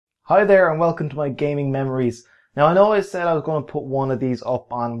Hi there and welcome to my gaming memories. Now I know I said I was going to put one of these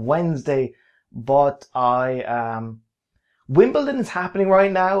up on Wednesday, but Wimbledon is happening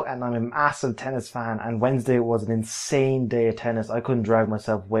right now and I'm a massive tennis fan, and Wednesday was an insane day of tennis. I couldn't drag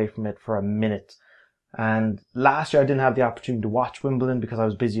myself away from it for a minute. And last year I didn't have the opportunity to watch Wimbledon because I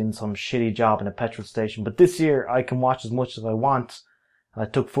was busy in some shitty job in a petrol station, but this year I can watch as much as I want and I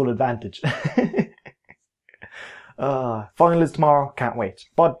took full advantage. Final is tomorrow, can't wait.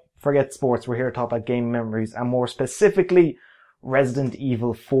 But forget sports, we're here to talk about gaming memories, and more specifically, Resident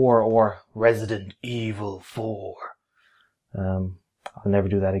Evil 4 or Resident Evil 4. I'll never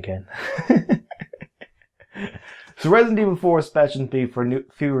do that again. So Resident Evil 4 is special to me for a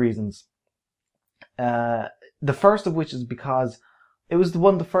few reasons. The first of which is because it was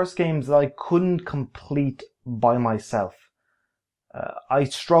one of the first games that I couldn't complete by myself. I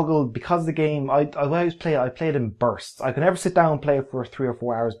struggled because the game, I always play it, I played in bursts. I could never sit down and play it for 3 or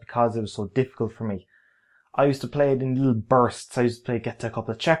 4 hours because it was so difficult for me. I used to play it in little bursts. I used to get to a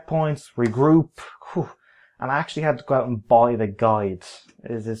couple of checkpoints, regroup, and I actually had to go out and buy the guide.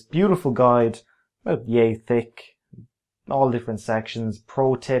 It's this beautiful guide, about yay thick, all different sections,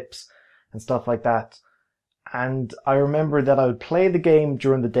 pro tips, and stuff like that. And I remember that I would play the game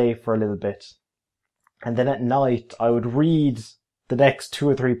during the day for a little bit, and then at night I would read the next 2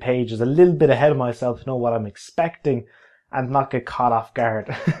 or 3 pages a little bit ahead of myself to know what I'm expecting and not get caught off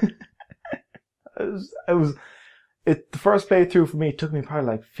guard. The first playthrough for me took me probably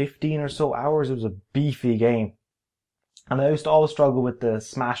like 15 or so hours. It was a beefy game. And I used to always struggle with the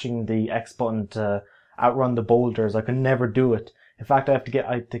smashing the X button to outrun the boulders. I could never do it. In fact, I had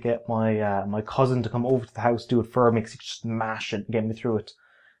to get my cousin to come over to the house, do it for me, because he could just smash it and get me through it.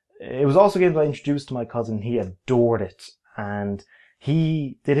 It was also a game that I introduced to my cousin. He adored it. And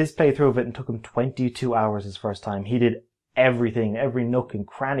he did his playthrough of it and took him 22 hours his first time. He did everything, every nook and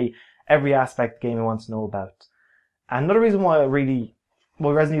cranny, every aspect of the game he wants to know about. And another reason why Resident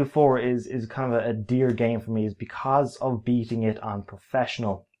Evil 4 is kind of a dear game for me is because of beating it on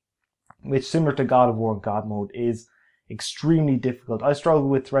professional, which, similar to God of War and God Mode, is extremely difficult. I struggled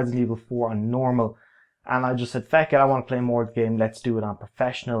with Resident Evil 4 on normal, and I just said, feck it, I want to play more of the game, let's do it on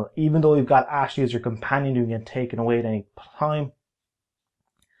professional. Even though you've got Ashley as your companion who can get taken away at any time,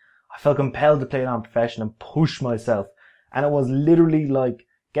 I felt compelled to play it on professional and push myself. And it was literally like,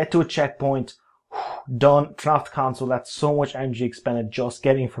 get to a checkpoint, done, turn off the console. That's so much energy expended just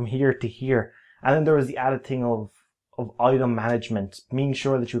getting from here to here. And then there was the added thing of item management, making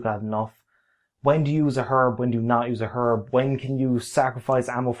sure that you got enough. When do you use a herb? When do you not use a herb? When can you sacrifice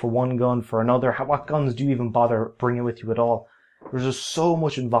ammo for one gun for another? What guns do you even bother bringing with you at all? There's just so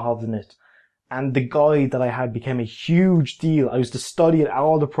much involved in it. And the guide that I had became a huge deal. I used to study it,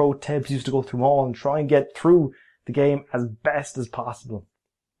 all the pro tips, used to go through them all and try and get through the game as best as possible.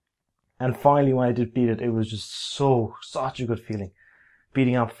 And finally, when I did beat it, it was just such a good feeling.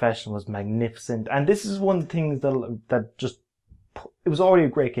 Beating on professional was magnificent. And this is one of the things that just, it was already a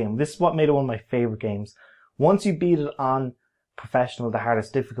great game. This is what made it one of my favorite games. Once you beat it on professional, the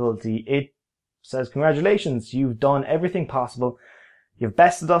hardest difficulty, it says, congratulations, you've done everything possible. You've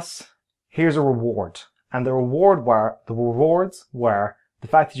bested us. Here's a reward. And the rewards were the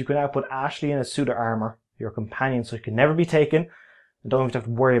fact that you can now put Ashley in a suit of armor, your companion, so she can never be taken and don't even have to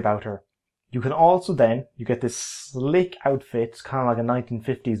worry about her. You can also then, you get this slick outfit, it's kind of like a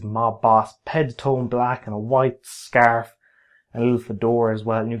 1950s mob boss, head to toe in black and a white scarf and a little fedora as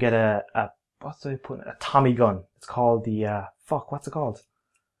well. And you get a Tommy gun. It's called the, what's it called?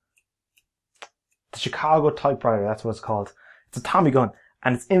 The Chicago Typewriter, that's what it's called. It's a Tommy gun.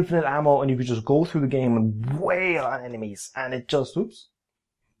 And it's infinite ammo, and you can just go through the game and wail on enemies. And it just,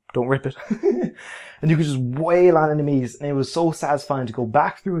 don't rip it. And you could just wail on enemies. And it was so satisfying to go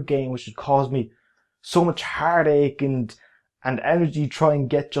back through a game which had caused me so much heartache and energy to try and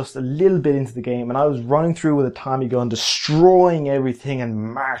get just a little bit into the game. And I was running through with a Tommy gun, destroying everything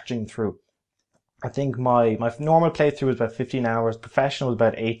and marching through. I think my normal playthrough was about 15 hours. Professional was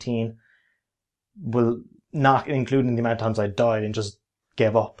about 18. Well, not including the amount of times I died and just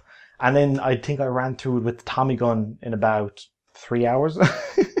gave up. And then I think I ran through it with the Tommy gun in about 3 hours.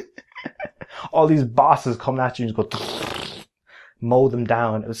 All these bosses coming at you and just go mow them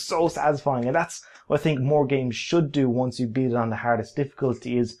down. It was so satisfying. And that's what I think more games should do once you beat it on the hardest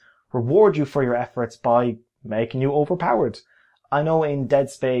difficulty, is reward you for your efforts by making you overpowered. I know in Dead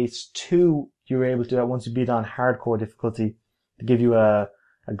Space 2 you were able to do that once you beat it on hardcore difficulty, to give you a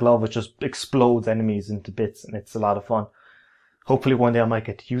glove which just explodes enemies into bits, and it's a lot of fun. Hopefully one day I might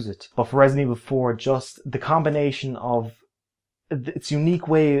get to use it. But for Resident Evil 4, just the combination of its unique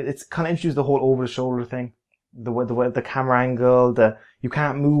way, it's kind of introduced the whole over-the-shoulder thing. the camera angle, you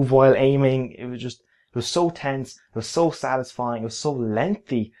can't move while aiming. It was so tense. It was so satisfying. It was so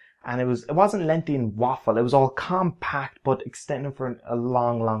lengthy. And it wasn't lengthy in waffle. It was all compact, but extended for a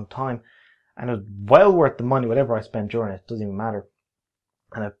long, long time. And it was well worth the money, whatever I spent during it. It doesn't even matter.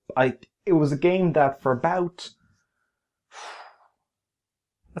 And it was a game that for about,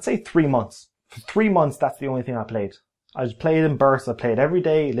 let's say 3 months. For 3 months, that's the only thing I played. I just played in bursts. I played every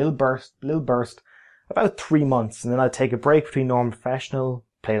day, little burst, about 3 months. And then I'd take a break between normal and professional.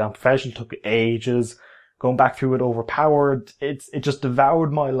 Played on professional, took ages. Going back through it overpowered. It just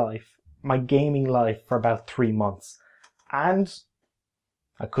devoured my life, my gaming life for about 3 months. And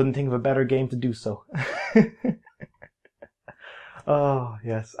I couldn't think of a better game to do so. Oh,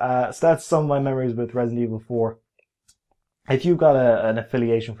 yes. So that's some of my memories with Resident Evil 4. If you've got an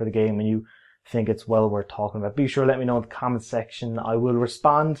affiliation for the game and you think it's well worth talking about, be sure to let me know in the comment section. I will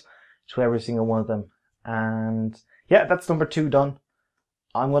respond to every single one of them. And yeah, that's number 2 done.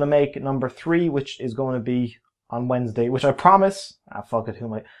 I'm going to make number 3, which is going to be on Wednesday, which I promise, fuck it,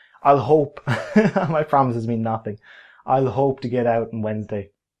 I'll hope, my promises mean nothing. I'll hope to get out on Wednesday.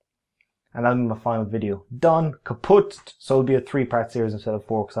 And that'll be my final video. Done, kaput, so it'll be a 3-part series instead of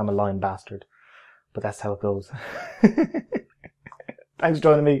 4 because I'm a lying bastard. But that's how it goes. Thanks for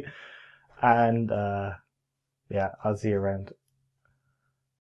joining me. And, yeah, I'll see you around.